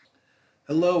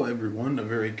Hello, everyone. A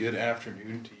very good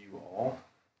afternoon to you all.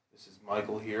 This is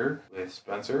Michael here with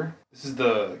Spencer. This is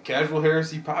the Casual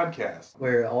Heresy Podcast,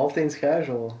 Where all things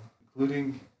casual,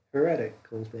 including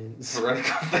heretical things.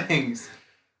 heretical things.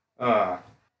 How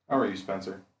are you,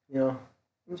 Spencer? I'm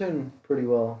doing pretty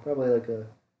well. Probably like a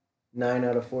 9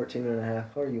 out of 14 and a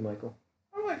half. How are you, Michael?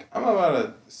 I'm about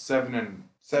a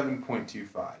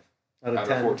 7.25 Out of out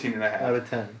 10. of 14 and a half. Out of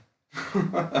 10.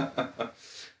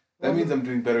 That means I'm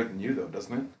doing better than you, though,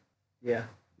 doesn't it? Yeah.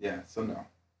 Yeah. So no.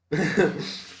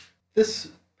 This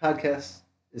podcast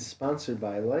is sponsored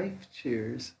by Life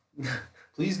Cheers.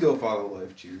 Please go follow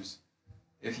Life Cheers.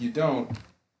 If you don't,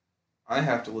 I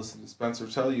have to listen to Spencer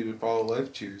tell you to follow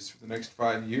Life Cheers for the next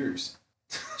 5 years.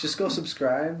 Just go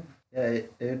subscribe. Yeah,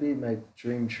 it'd be my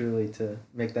dream truly to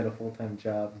make that a full-time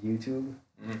job. YouTube,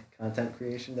 content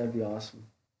creation, that'd be awesome.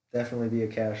 Definitely be a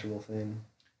casual thing.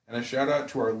 And a shout out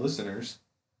to our listeners.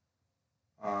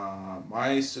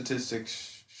 My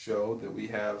statistics show that we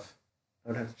have, I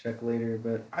would have to check later,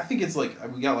 but I think it's like,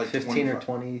 we got like 15 or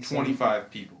 20.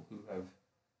 25 people who have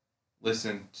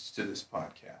listened to this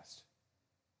podcast.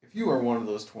 If you are one of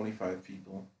those 25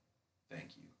 people,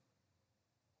 thank you.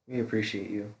 We appreciate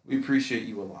you. We appreciate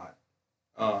you a lot.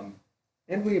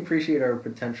 And we appreciate our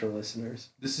potential listeners.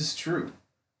 This is true.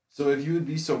 So if you would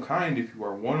be so kind, if you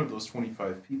are one of those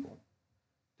 25 people,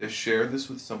 to share this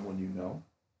with someone you know,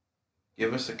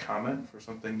 give us a comment for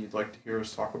something you'd like to hear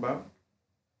us talk about.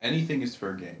 Anything is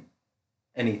fair game.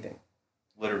 Anything.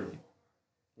 Literally.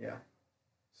 Yeah.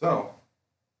 So,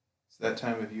 it's that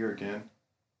time of year again.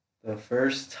 The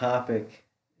first topic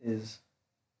is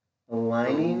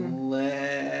aligning.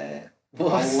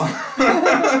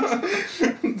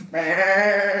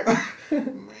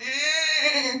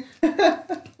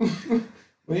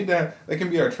 We need that can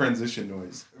be our transition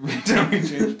noise every time we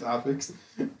change topics.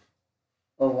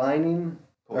 Aligning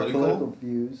our political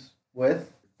views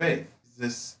with faith.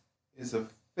 This is a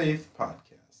faith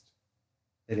podcast.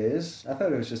 It is? I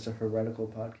thought it was just a heretical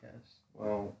podcast.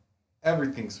 Well,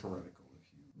 everything's heretical if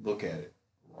you look at it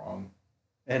wrong.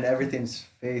 And everything's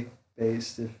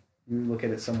faith-based if you look at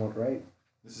it somewhat right.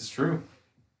 This is true.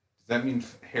 Does that mean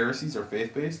heresies are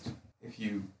faith-based if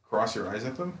you cross your eyes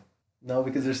at them? No,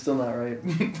 because they're still not right.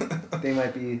 They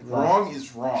might be left. Wrong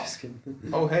is wrong. Just kidding.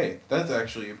 Oh, hey, that's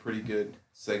actually a pretty good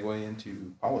segue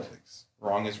into politics.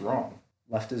 Wrong is wrong.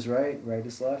 Left is right, right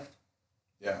is left.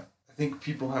 Yeah. I think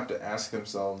people have to ask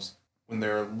themselves when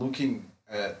they're looking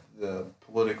at the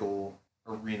political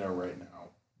arena right now,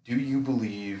 do you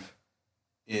believe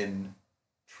in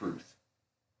truth?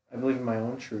 I believe in my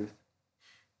own truth.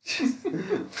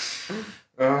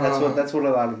 That's what a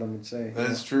lot of them would say.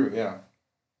 That is true, yeah.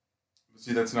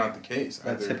 See, that's not the case.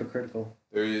 That's hypocritical.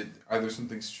 Either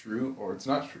something's true or it's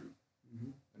not true.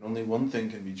 Mm-hmm. And only one thing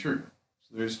can be true.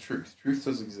 So there's truth. Truth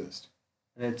does exist.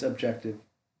 And it's objective.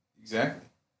 Exactly.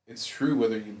 It's true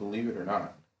whether you believe it or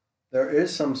not. There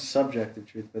is some subjective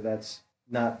truth, but that's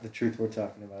not the truth we're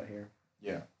talking about here.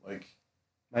 Yeah, like...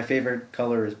 My favorite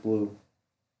color is blue.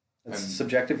 That's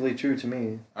subjectively true to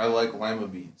me. I like lima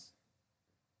beans.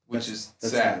 Which is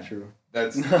sad. Not true.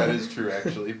 That is true,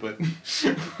 actually, but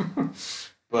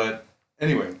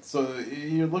anyway, so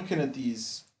you're looking at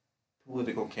these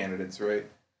political candidates, right?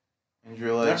 And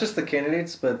you're like... Not just the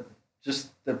candidates, but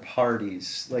just the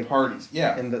parties. Like parties,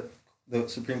 yeah. And the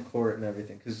Supreme Court and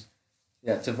everything. Because,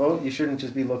 to vote, you shouldn't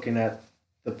just be looking at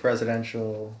the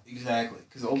presidential... Exactly,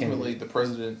 because ultimately the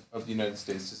President of the United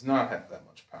States does not have that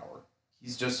much power.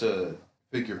 He's just a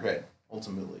figurehead,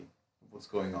 ultimately, of what's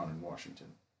going on in Washington.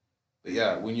 But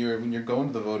yeah, when you're going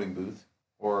to the voting booth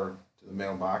or to the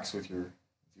mailbox with your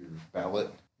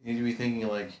ballot, you need to be thinking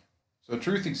like, so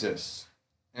truth exists,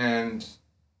 and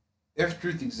if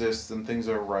truth exists, then things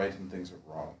are right and things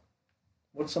are wrong.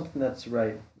 What's something that's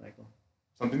right, Michael?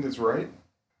 Something that's right?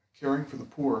 Caring for the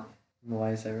poor. And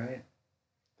why is that right?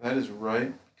 That is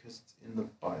right because it's in the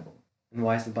Bible. And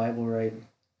why is the Bible right?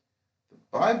 The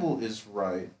Bible is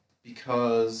right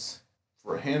because...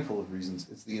 for a handful of reasons.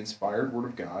 It's the inspired word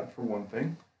of God, for one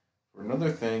thing. For another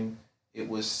thing, it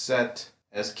was set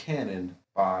as canon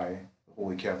by the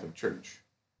Holy Catholic Church.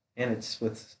 And it's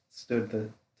withstood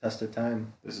the test of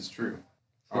time. This is true.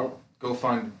 So, go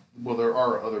find... Well, there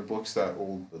are other books that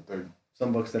old, but they're...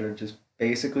 Some books that are just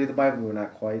basically the Bible, but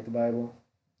not quite the Bible.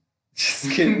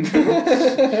 Just kidding.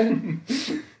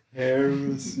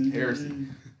 Heresy.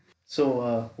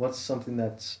 So, what's something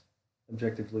that's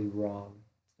objectively wrong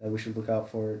that we should look out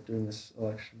for during this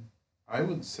election? I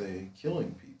would say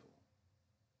killing people.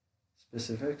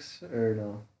 Specifics or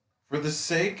no? For the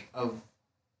sake of...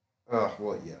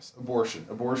 well, yes. Abortion.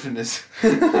 Abortion is...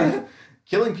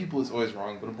 killing people is always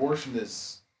wrong, but abortion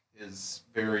is is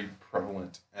very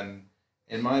prevalent, and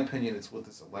in my opinion, it's what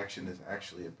this election is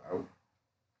actually about.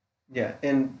 Yeah,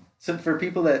 and so for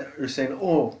people that are saying,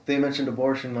 "Oh, they mentioned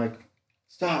abortion," like,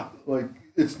 stop, like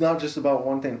it's not just about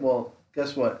one thing. Well,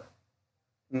 guess what?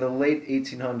 In the late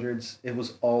 1800s, it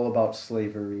was all about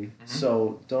slavery. Mm-hmm.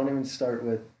 So don't even start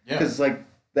with Yeah, because like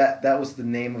that was the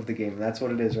name of the game. That's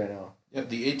what it is right now. yeah.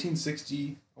 The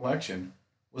 1860 election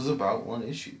was about one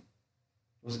issue.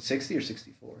 Was it 60 or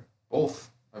 64?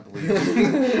 Both, I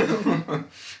believe.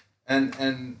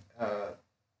 and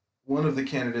one of the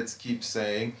candidates keeps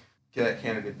saying, that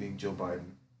candidate being Joe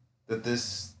Biden, that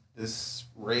this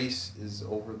race is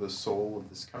over the soul of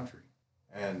this country,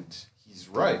 and he's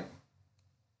right,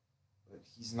 but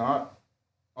he's not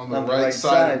on the right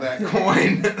side of that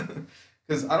coin,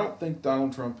 because I don't think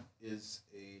Donald Trump is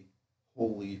a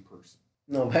holy person.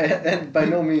 No, by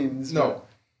no means. No,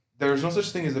 there's no such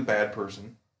thing as a bad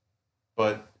person,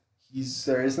 but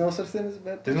there is no such thing as a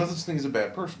bad person? There's no such thing as a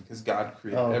bad person, because God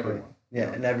created everyone.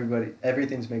 Yeah, and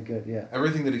everything's made good, yeah.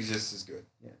 Everything that exists is good.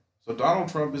 Yeah. So Donald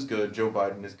Trump is good, Joe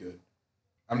Biden is good.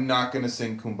 I'm not going to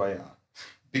sing Kumbaya,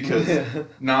 because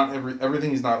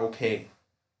everything is not okay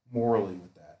morally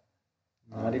with that.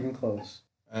 Not even close.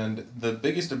 And the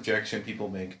biggest objection people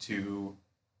make to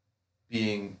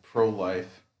being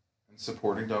pro-life and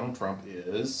supporting Donald Trump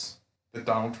is that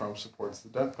Donald Trump supports the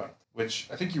death penalty, which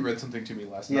I think you read something to me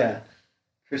last night. Yeah.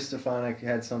 Chris Stefanik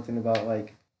had something about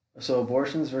so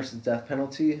abortions versus death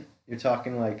penalty, you're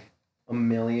talking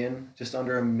just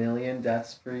under 1 million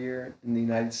deaths per year in the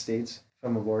United States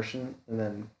from abortion, and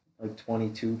then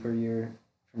 22 per year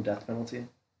from death penalty.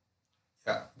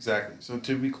 Yeah, exactly. So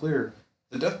to be clear,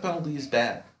 the death penalty is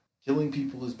bad. Killing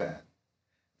people is bad.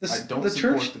 I don't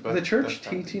support the church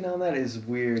teaching on that is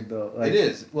weird though. It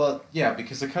is. Well, yeah,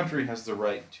 because the country has the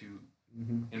right to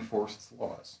enforce its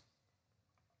laws.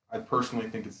 I personally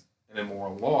think it's an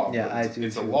immoral law. Yeah, I do.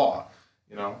 It's a law,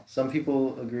 Some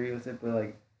people agree with it,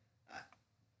 but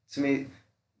to me,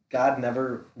 God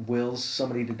never wills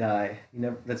somebody to die.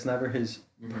 That's never his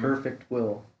perfect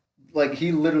will.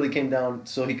 He literally came down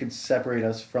so he could separate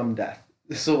us from death.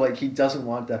 So he doesn't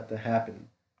want death to happen.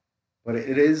 But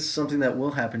it is something that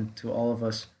will happen to all of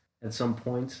us at some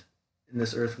point in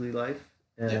this earthly life,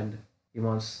 and he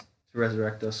wants to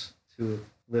resurrect us to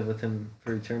live with him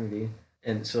for eternity.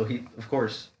 And so of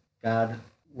course, God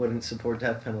wouldn't support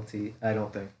death penalty, I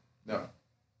don't think. No.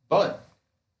 But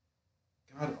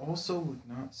God also would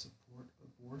not support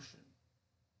abortion.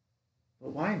 But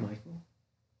why, Michael?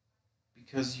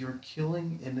 Because you're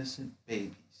killing innocent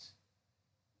babies.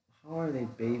 How are they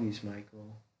babies,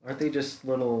 Michael? Aren't they just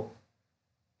little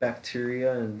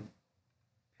bacteria and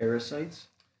parasites?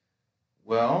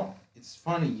 Well, it's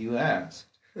funny you asked.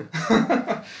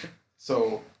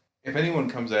 So, if anyone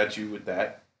comes at you with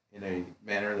that in a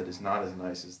manner that is not as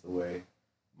nice as the way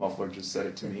Muffler just said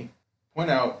it to me, point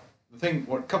out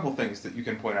a couple things that you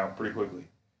can point out pretty quickly.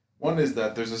 One is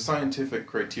that there's a scientific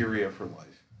criteria for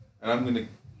life, and I'm going to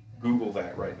Google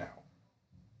that right now.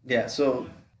 Yeah, so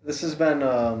this has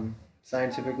been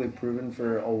scientifically proven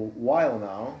for a while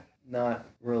now. Not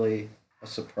really a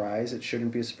surprise. It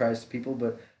shouldn't be a surprise to people,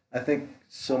 but I think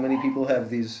so many people have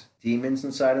these demons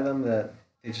inside of them that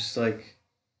they just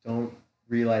don't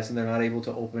realize, and they're not able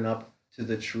to open up to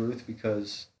the truth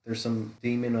because there's some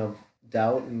demon of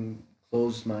doubt and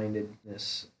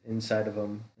closed-mindedness inside of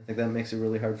them. I think that makes it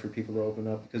really hard for people to open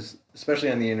up because,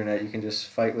 especially on the internet, you can just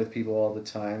fight with people all the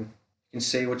time. You can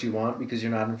say what you want because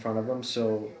you're not in front of them,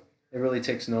 so it really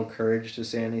takes no courage to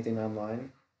say anything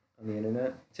online on the internet.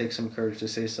 It takes some courage to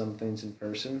say some things in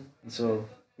person. And so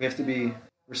we have to be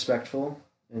respectful,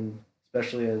 and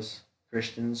especially as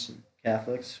Christians and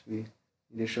Catholics, we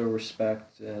need to show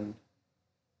respect and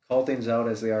call things out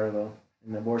as they are, though.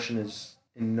 And abortion is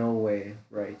in no way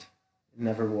right. It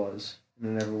never was, and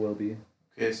it never will be.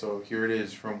 Okay, so here it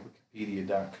is from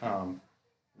Wikipedia.com.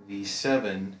 The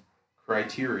 7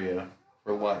 criteria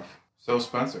for life. So,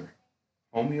 Spencer,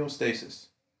 homeostasis.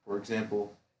 For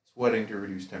example, sweating to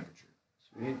reduce temperature.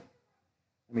 Sweet.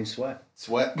 I mean, sweat.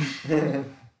 Sweat.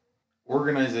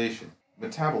 Organization.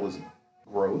 Metabolism.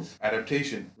 Growth.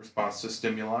 Adaptation. Response to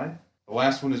stimuli. The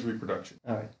last one is reproduction.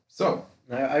 All right. So.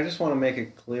 I just want to make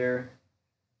it clear,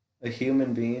 a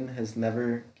human being has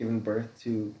never given birth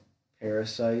to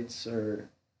parasites or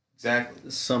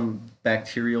exactly some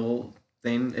bacterial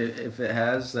thing. If it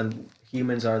has, then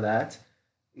humans are that.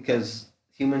 Because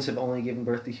humans have only given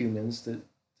birth to humans. There's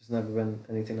never been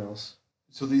anything else.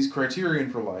 So these criterion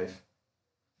for life,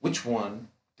 which one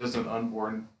does an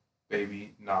unborn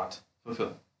baby not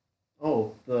fulfill?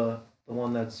 Oh, the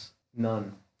one that's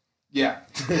none. Yeah.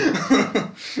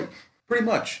 Pretty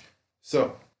much.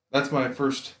 So, That's my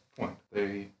first point. They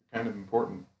are kind of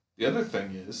important. The other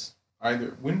thing is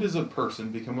either when does a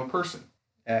person become a person?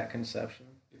 At conception.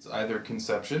 It's either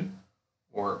conception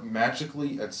or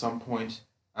magically at some point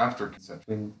after conception.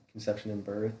 Between conception and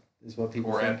birth is what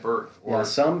people or think. at birth. Or Yeah,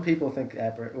 some people think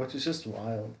at birth, which is just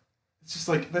wild. it's just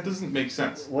like that doesn't make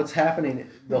sense. What's happening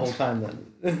the whole time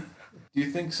then? Do you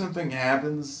think something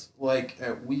happens like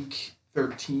at week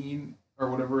 13 or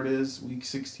whatever it is, week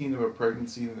 16 of a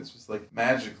pregnancy, and it's just like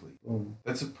magically? Boom.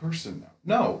 That's a person now.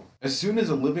 No. As soon as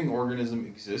a living organism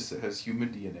exists that has human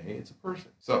DNA, it's a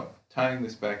person. So, tying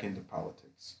this back into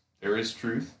politics, there is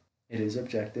truth. It is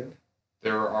objective.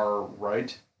 There are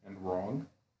right and wrong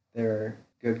There are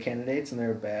good candidates and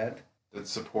there are bad. that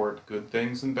support good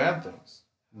things and bad things.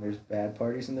 And there's bad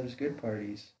parties and there's good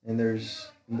parties. And there's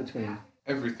in between.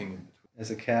 Everything in between. As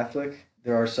a Catholic,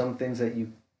 there are some things that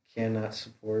you cannot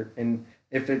support. And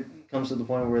if it comes to the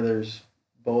point where there's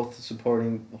both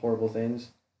supporting horrible things,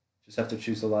 just have to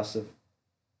choose the less of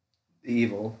the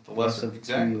evil. The lesser, of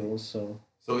exactly. two evils.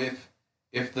 So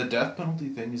if the death penalty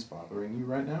thing is bothering you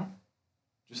right now,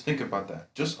 just think about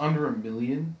that. Just under 1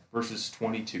 million versus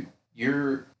 22.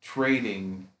 You're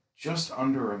trading just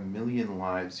under 1 million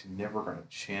lives who never got a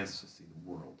chance to see the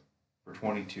world for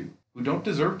 22, who don't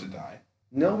deserve to die.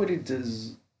 Nobody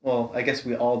does. Well, I guess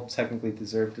we all technically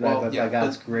deserve to die, Well, but yeah, by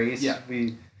God's but- grace, yeah.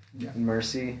 we, Yeah. in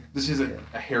mercy, This is a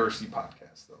heresy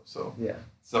podcast, though. So yeah.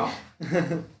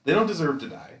 they don't deserve to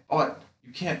die. But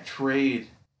you can't trade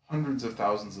hundreds of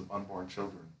thousands of unborn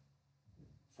children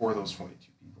for those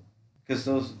 22 people. Because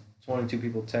those 22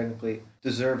 people technically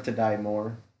deserve to die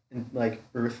more in like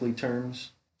earthly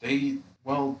terms.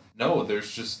 No,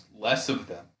 there's just less of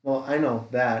them. Well, I know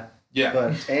that, Yeah.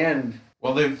 but and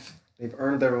Well, they've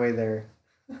earned their way there.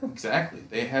 exactly.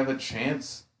 They have a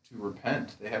chance to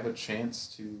repent. They have a chance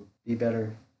to, Be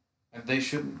better. and they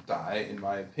shouldn't die, in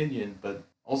my opinion. But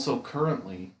also,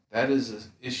 currently, that is an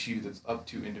issue that's up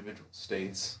to individual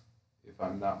states, if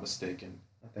I'm not mistaken.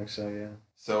 I think so, yeah.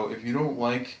 So, if you don't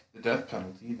like the death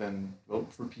penalty, then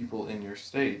vote for people in your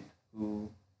state who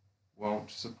won't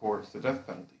support the death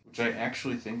penalty, which I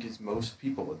actually think is most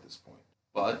people at this point.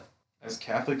 But as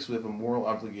Catholics, we have a moral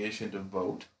obligation to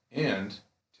vote and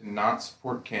to not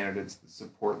support candidates that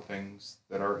support things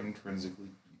that are intrinsically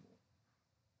evil.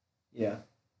 Yeah.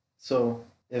 So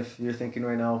if you're thinking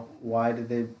right now, why did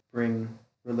they bring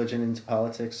religion into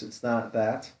politics? It's not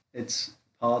that. It's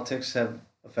politics have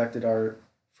affected our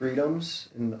freedoms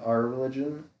in our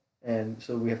religion, and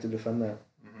so we have to defend that.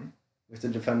 Mm-hmm. We have to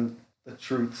defend the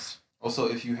truths. Also,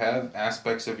 if you have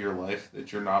aspects of your life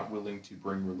that you're not willing to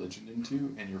bring religion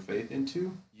into and your faith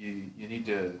into, you need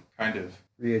to kind of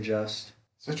Readjust.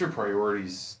 set your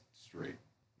priorities straight.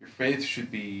 Your faith should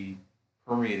be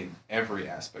permeating every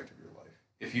aspect of your life.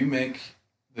 If you make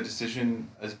the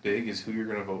decision as big as who you're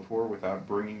going to vote for without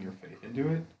bringing your faith into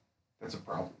it, that's a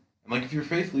problem. And like if your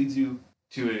faith leads you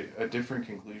to a different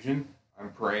conclusion,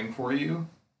 I'm praying for you.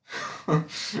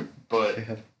 But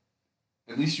Yeah.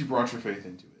 at least you brought your faith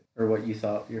into it. Or what you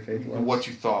thought your faith was. What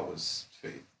you thought was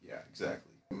faith. Yeah,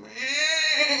 exactly.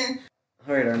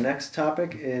 All right, our next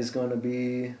topic is going to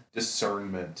be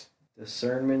Discernment.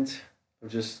 discernment of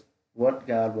just what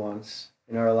God wants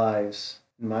in our lives.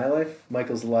 In my life,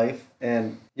 Michael's life,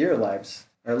 and your lives,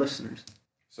 our listeners.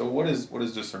 So what is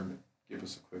discernment? Give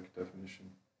us a quick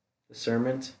definition.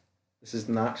 Discernment, this is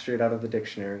not straight out of the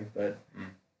dictionary, but Mm.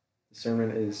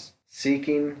 discernment is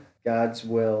seeking God's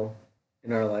will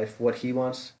in our life, what He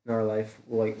wants in our life,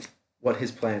 like what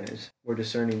His plan is. We're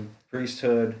discerning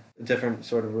priesthood, a different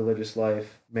sort of religious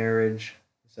life, marriage,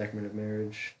 the sacrament of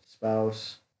marriage,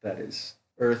 spouse that is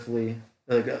earthly.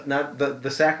 Like not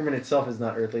the sacrament itself is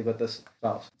not earthly, but the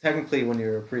spouse. Technically, when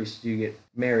you're a priest, you get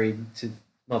married to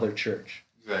Mother Church.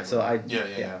 Exactly. So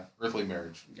yeah. Earthly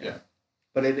marriage. Yeah.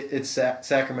 But it's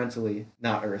sacramentally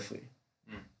not earthly.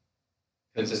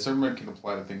 And discernment can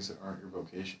apply to things that aren't your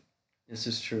vocation. This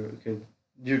is true.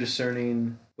 You're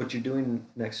discerning what you're doing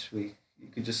next week. You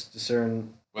could just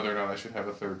discern. Whether or not I should have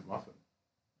a third muffin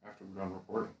after we're done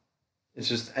recording. It's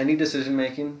just any decision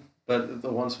making, but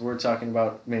the ones we're talking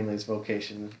about mainly is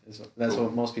vocation. That's Cool.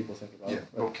 what most people think about. Yeah,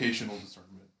 But, vocational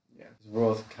discernment. yeah. We're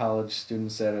both college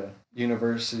students at a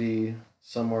university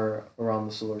somewhere around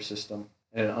the solar system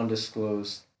in an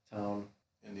undisclosed town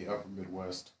In the upper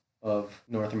Midwest. of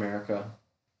North America.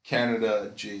 Canada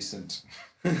adjacent.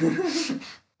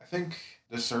 I think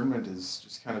discernment is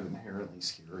just kind of inherently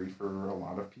scary for a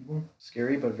lot of people.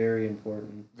 Scary, but very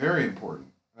important. Very important.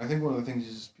 And I think one of the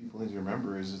things people need to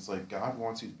remember is it's like God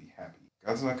wants you to be happy.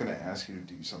 God's not going to ask you to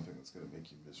do something that's going to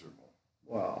make you miserable.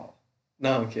 Wow.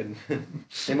 No, I'm kidding.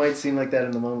 It might seem like that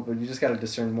in the moment, but you just got to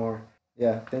discern more.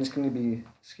 Yeah, things can be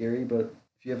scary, but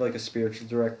if you have like a spiritual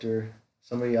director,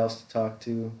 somebody else to talk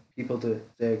to, people to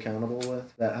stay accountable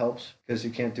with, that helps because you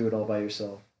can't do it all by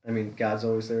yourself. I mean, God's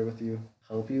always there with you,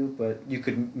 help you, but you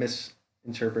could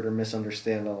misinterpret or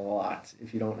misunderstand a lot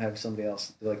if you don't have somebody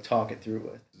else to like talk it through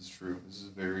with. This is true. This is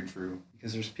very true.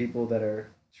 Because there's people that are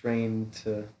trained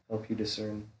to help you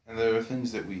discern. And there are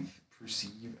things that we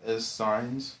perceive as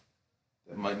signs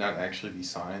that might not actually be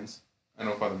signs. I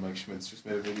know Father Mike Schmitz just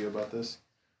made a video about this.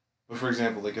 But for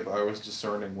example, like if I was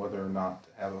discerning whether or not to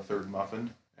have a third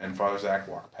muffin, and Father Zach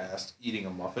walked past eating a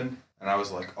muffin, and I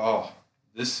was like, oh,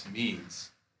 this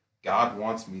means God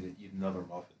wants me to eat another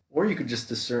muffin. Or you could just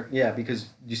discern, yeah, because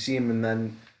you see him and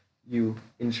then you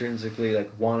intrinsically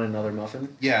like want another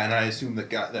muffin. Yeah, and I assume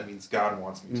that means God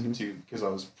wants me to too, because I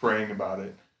was praying about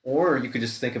it. Or you could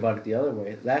just think about it the other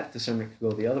way. That discernment could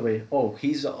go the other way. Oh,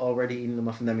 he's already eating the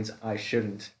muffin. That means I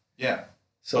shouldn't. Yeah.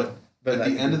 So, but at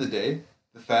the end of the day,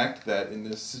 the fact that in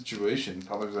this situation,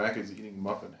 Father Zach is eating a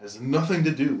muffin has nothing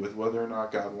to do with whether or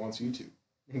not God wants you to.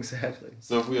 Exactly.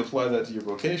 So if we apply that to your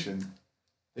vocation,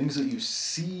 things that you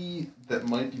see that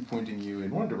might be pointing you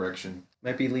in one direction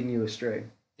might be leading you astray.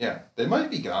 Yeah, they might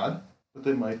be God, but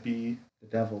they might be the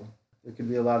devil. There could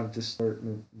be a lot of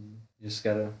distortion. You just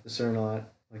gotta discern a lot.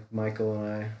 Like Michael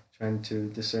and I, trying to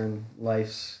discern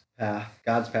life's path,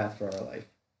 God's path for our life.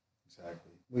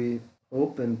 Exactly. We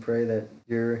hope and pray that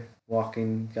you're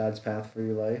walking God's path for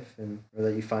your life, or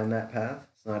that you find that path.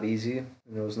 It's not easy,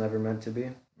 and it was never meant to be.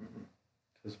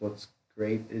 Because what's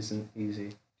great isn't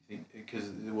easy. Because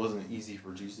it wasn't easy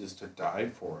for Jesus to die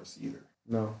for us either.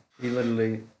 No, he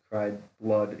literally cried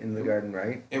blood in the garden,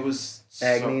 right? It was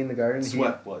agony in the garden.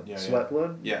 Sweat blood, yeah. Sweat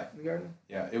blood. Yeah. In the garden.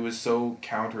 Yeah, it was so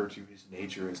counter to his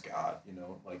nature as God.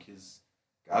 Like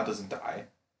God doesn't die,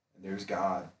 and there's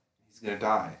God. He's gonna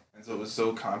die, and so it was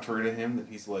so contrary to him that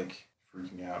he's like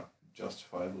freaking out,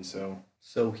 justifiably so.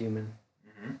 So human.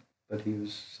 But he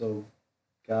was so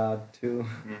God too.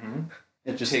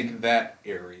 It just take that,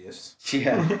 Arius.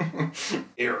 Yeah.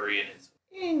 Arianism.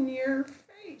 In your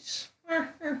face.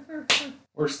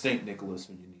 Or Saint Nicholas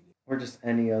when you need it. Or just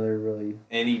any other really.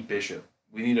 Any bishop.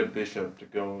 We need a bishop to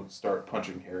go start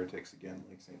punching heretics again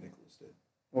like Saint Nicholas did.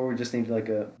 Or we just need like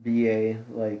a BA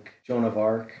like Joan of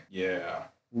Arc. Yeah.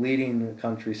 Leading the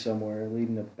country somewhere,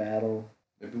 leading a battle.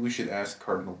 Maybe we should ask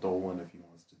Cardinal Dolan if he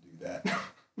wants to do that.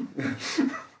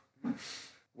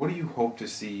 What do you hope to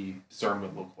see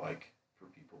discernment look like for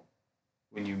people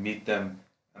when you meet them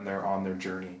and they're on their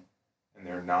journey and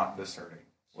they're not discerning?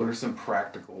 What are some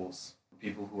practicals for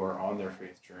people who are on their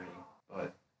faith journey,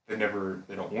 but they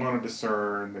don't want to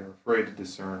discern, they're afraid to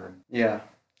discern? Yeah.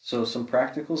 So some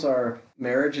practicals are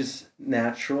marriage is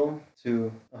natural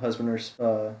to a husband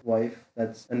or wife.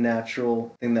 That's a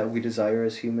natural thing that we desire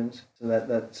as humans. So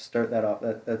that start that off.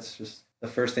 That's just the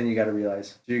first thing you got to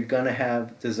realize. You're gonna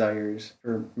have desires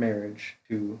for marriage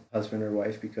to husband or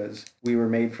wife because we were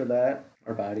made for that,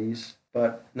 our bodies.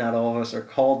 But not all of us are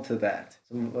called to that.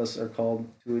 Some of us are called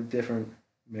to a different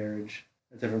marriage,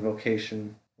 a different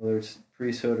vocation, whether it's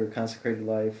priesthood or consecrated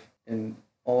life, and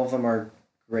all of them are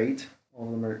great. All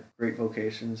of them are great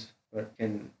vocations, but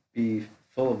can be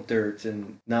full of dirt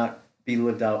and not be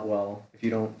lived out well if you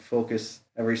don't focus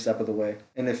every step of the way.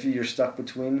 And if you're stuck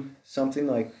between something,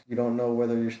 like you don't know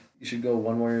whether you should go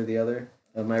one way or the other,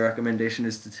 my recommendation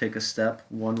is to take a step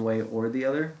one way or the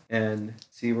other and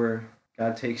see where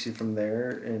God takes you from there.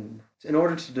 And in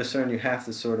order to discern, you have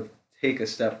to sort of take a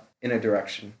step in a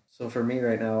direction. So for me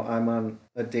right now, I'm on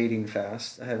a dating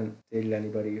fast. I haven't dated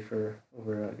anybody for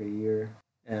over like a year.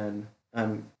 And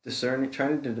I'm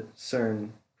trying to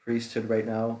discern priesthood right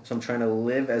now. So I'm trying to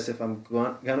live as if I'm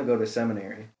going to go to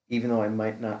seminary, even though I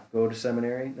might not go to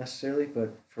seminary necessarily,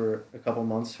 but for a couple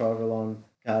months, however long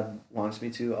God wants me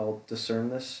to, I'll discern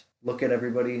this, look at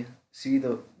everybody, see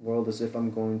the world as if I'm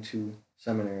going to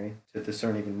seminary to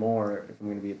discern even more if I'm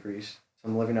going to be a priest. So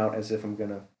I'm living out as if I'm going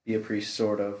to be a priest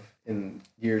sort of in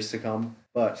years to come,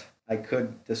 but I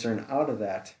could discern out of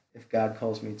that if God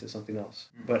calls me to something else.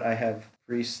 But I have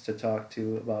priests to talk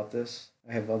to about this.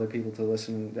 I have other people to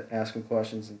listen, to ask me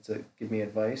questions, and to give me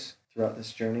advice throughout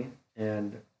this journey.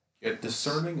 And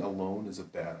discerning alone is a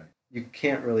bad idea. You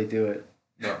can't really do it.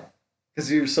 No. Because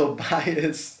you're so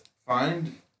biased.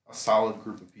 Find a solid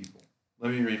group of people.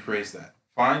 Let me rephrase that.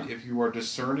 If you are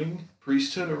discerning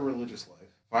priesthood or religious life,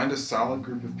 find a solid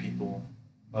group of people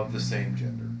of the same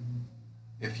gender.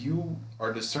 If you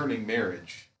are discerning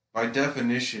marriage, by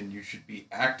definition, you should be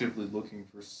actively looking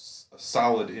for a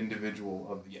solid individual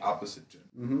of the opposite gender.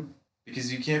 Mm-hmm.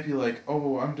 Because you can't be like,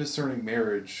 oh, I'm discerning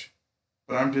marriage,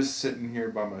 but I'm just sitting here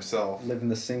by myself. Living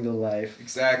the single life.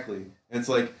 Exactly. And it's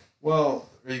like, well,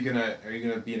 are you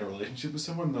gonna be in a relationship with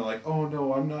someone? And they're like, oh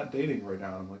no, I'm not dating right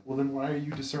now. I'm like, well then why are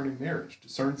you discerning marriage?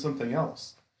 Discern something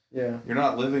else. Yeah, You're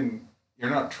not living. You're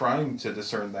not trying to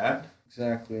discern that.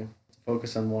 exactly.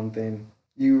 Focus on one thing.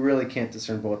 You really can't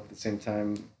discern both at the same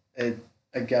time. It,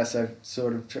 I guess I've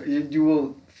sort of you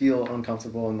will feel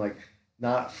uncomfortable and like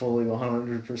not fully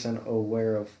 100%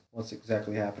 aware of what's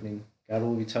exactly happening. God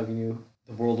will be tugging you.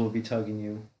 The world will be tugging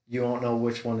you. You won't know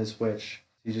which one is which.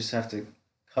 You just have to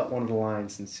cut one of the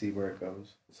lines and see where it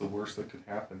goes. It's the worst that could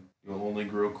happen. You'll only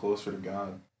grow closer to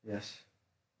God. Yes.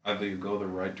 Either you go the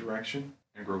right direction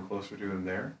and grow closer to Him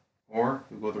there, or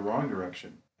you go the wrong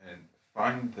direction and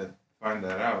find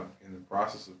that out in the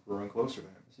process of growing closer to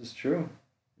Him. This is true.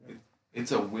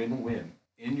 It's a win-win.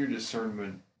 In your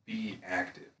discernment, be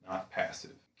active, not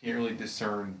passive. You can't really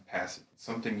discern passive. It's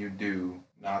something you do,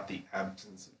 not the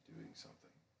absence of doing something.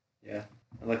 Yeah.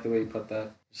 I like the way you put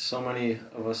that. So many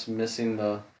of us missing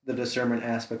the discernment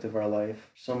aspect of our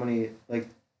life. So many, like,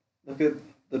 look at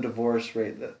the divorce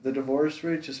rate. The divorce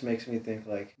rate just makes me think,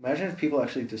 like, imagine if people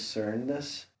actually discern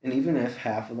this. And even if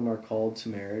half of them are called to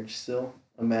marriage still,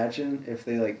 imagine if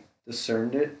they, like,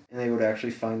 discerned it and they would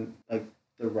actually find, like,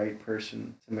 the right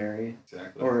person to marry.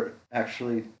 Exactly. Or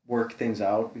actually work things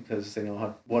out because they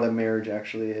know what a marriage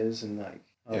actually is and, like,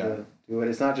 how to do it.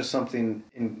 It's not just something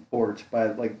in court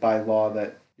by law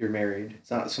that you're married.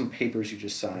 It's not some papers you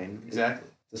just sign. Exactly.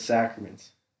 It's a sacrament.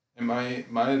 And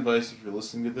my advice, if you're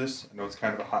listening to this, I know it's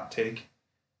kind of a hot take,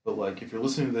 but like if you're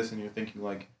listening to this and you're thinking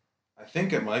like, I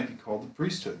think I might be called to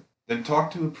priesthood, then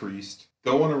talk to a priest,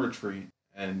 go on a retreat,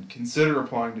 and consider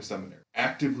applying to seminary.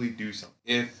 Actively do something.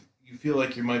 If you feel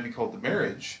like you might be called to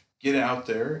marriage, get out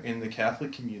there in the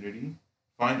Catholic community,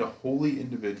 find a holy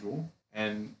individual,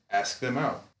 and ask them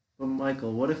out. But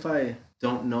Michael, what if I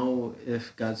don't know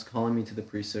if God's calling me to the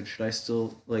priesthood? Should I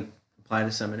still like apply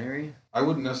to seminary? I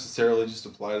wouldn't necessarily just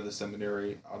apply to the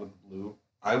seminary out of the blue.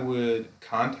 I would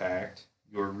contact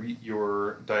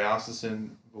your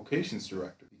diocesan vocations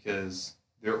director because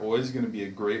they're always going to be a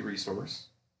great resource.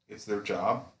 It's their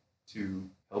job to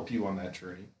help you on that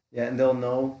journey. Yeah, and they'll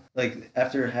know, like,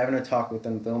 after having a talk with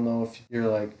them, they'll know if you're,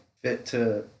 like, fit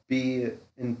to be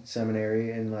in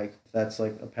seminary and, like, that's,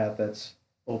 like, a path that's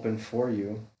open for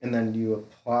you. And then you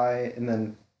apply, and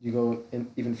then you go in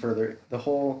even further. The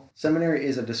whole seminary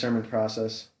is a discernment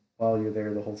process while you're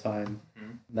there the whole time.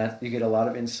 Mm-hmm. That you get a lot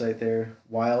of insight there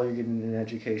while you're getting an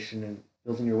education and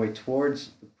building your way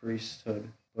towards the priesthood.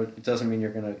 But it doesn't mean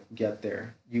you're going to get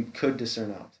there. You could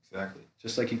discern out. Exactly.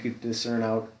 Just like you could discern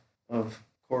out of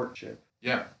courtship.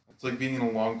 Yeah. It's like being in a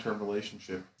long-term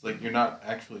relationship. It's like you're not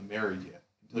actually married yet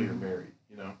until you're married,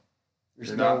 you know? There's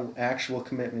You're no actual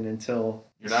commitment until...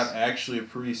 You're not actually a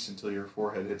priest until your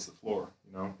forehead hits the floor,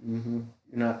 you know? Mm-hmm.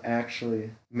 You're not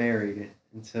actually married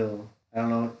until, I don't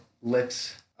know,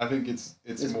 lips... I think it's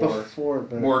more before,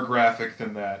 but... more graphic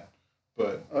than that,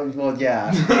 but... well,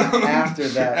 yeah. After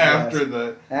that,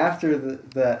 After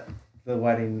the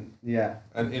wedding, yeah.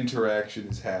 An interaction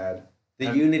is had.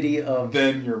 The unity of...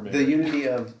 Then you're married. The unity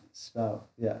of spouse,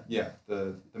 yeah. Yeah,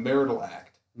 the marital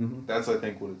act. Mm-hmm. That's, I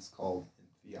think, what it's called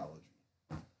in theology.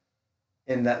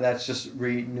 And that's just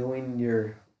renewing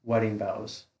your wedding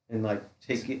vows and, like,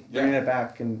 bringing it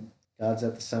back, and God's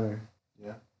at the center.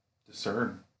 Yeah.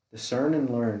 Discern. Discern and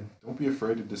learn. Don't be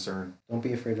afraid to discern. Don't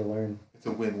be afraid to learn. It's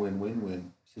a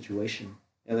win-win-win-win. Situation.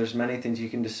 Yeah, there's many things you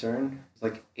can discern.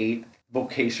 There's like 8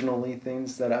 vocationally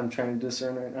things that I'm trying to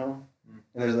discern right now. Mm.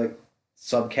 And there's like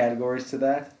subcategories to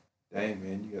that. Dang,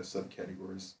 man, you got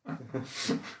subcategories.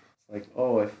 It's like,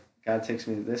 oh, if God takes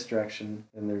me this direction,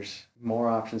 then there's more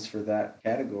options for that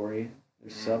category.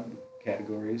 There's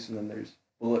subcategories, and then there's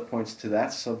bullet points to that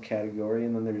subcategory,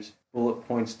 and then there's bullet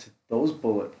points to those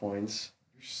bullet points.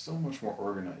 You're so much more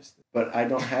organized. But I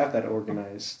don't have that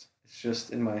organized. It's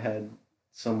just in my head,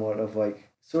 somewhat of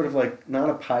like, sort of like, not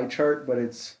a pie chart, but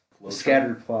it's a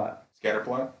scattered plot. Scatter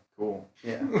plot? Cool.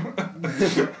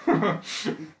 Yeah.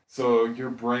 So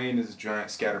your brain is a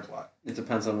giant scatter plot. It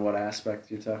depends on what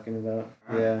aspect you're talking about.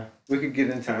 Yeah. We could get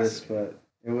into this, but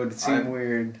it would seem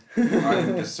weird.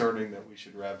 I'm discerning that we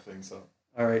should wrap things up.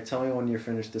 All right, tell me when you're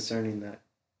finished discerning that.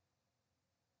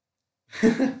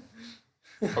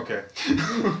 Okay.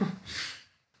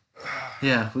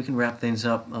 Yeah, we can wrap things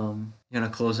up. You gonna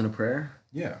close in a prayer?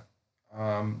 Yeah.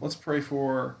 Let's pray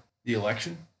for the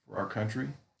election, for our country,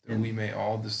 that we may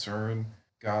all discern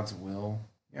God's will.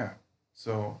 Yeah.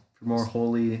 So for more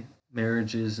holy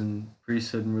marriages and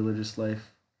priesthood and religious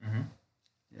life. Mm-hmm.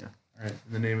 Yeah. All right.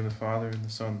 In the name of the Father, and the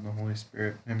Son, and the Holy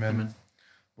Spirit. Amen.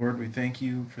 Lord, we thank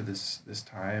you for this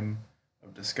time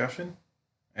of discussion.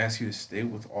 I ask you to stay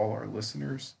with all our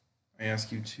listeners. I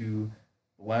ask you to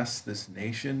bless this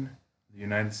nation, the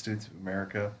United States of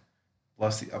America,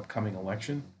 bless the upcoming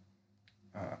election.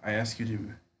 I ask you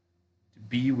to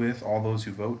be with all those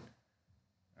who vote,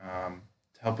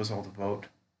 to help us all to vote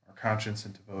our conscience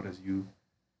and to vote as you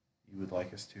would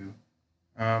like us to.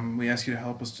 We ask you to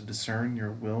help us to discern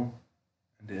your will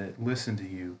and to listen to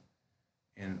you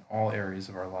in all areas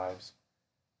of our lives.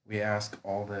 We ask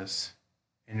all this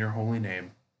in your holy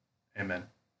name. Amen.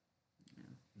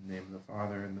 In the name of the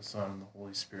Father, and the Son, and the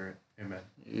Holy Spirit. Amen.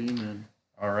 Amen.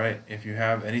 All right. If you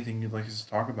have anything you'd like us to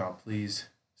talk about, please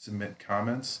submit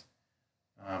comments.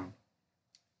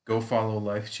 Go follow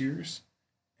Life Cheers.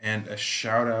 And a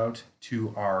shout out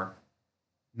to our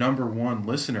number one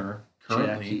listener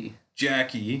currently,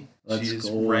 Jackie. Let's she is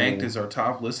go. ranked as our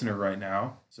top listener right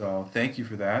now. So thank you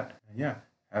for that. And yeah,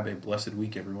 have a blessed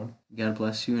week, everyone. God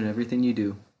bless you in everything you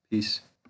do. Peace.